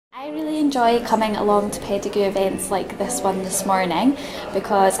I really enjoy coming along to Pedagoo events like this one this morning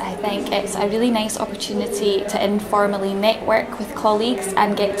because I think it's a really nice opportunity to informally network with colleagues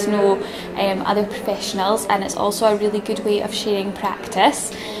and get to know other professionals, and it's also a really good way of sharing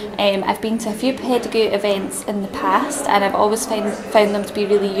practice. I've been to a few Pedagoo events in the past and I've always found them to be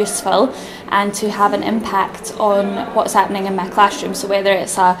really useful and to have an impact on what's happening in my classroom. So whether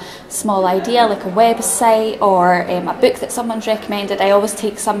it's a small idea like a website or a book that someone's recommended, I always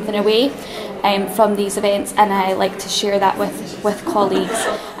take something away from these events and I like to share that with colleagues.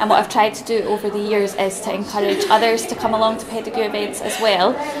 And what I've tried to do over the years is to encourage others to come along to Pedagoo events as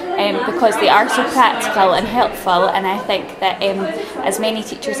well, because they are so practical and helpful, and I think that as many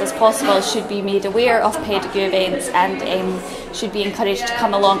teachers as possible should be made aware of Pedagoo events and should be encouraged to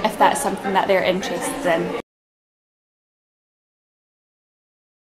come along if that's something that they're interested in.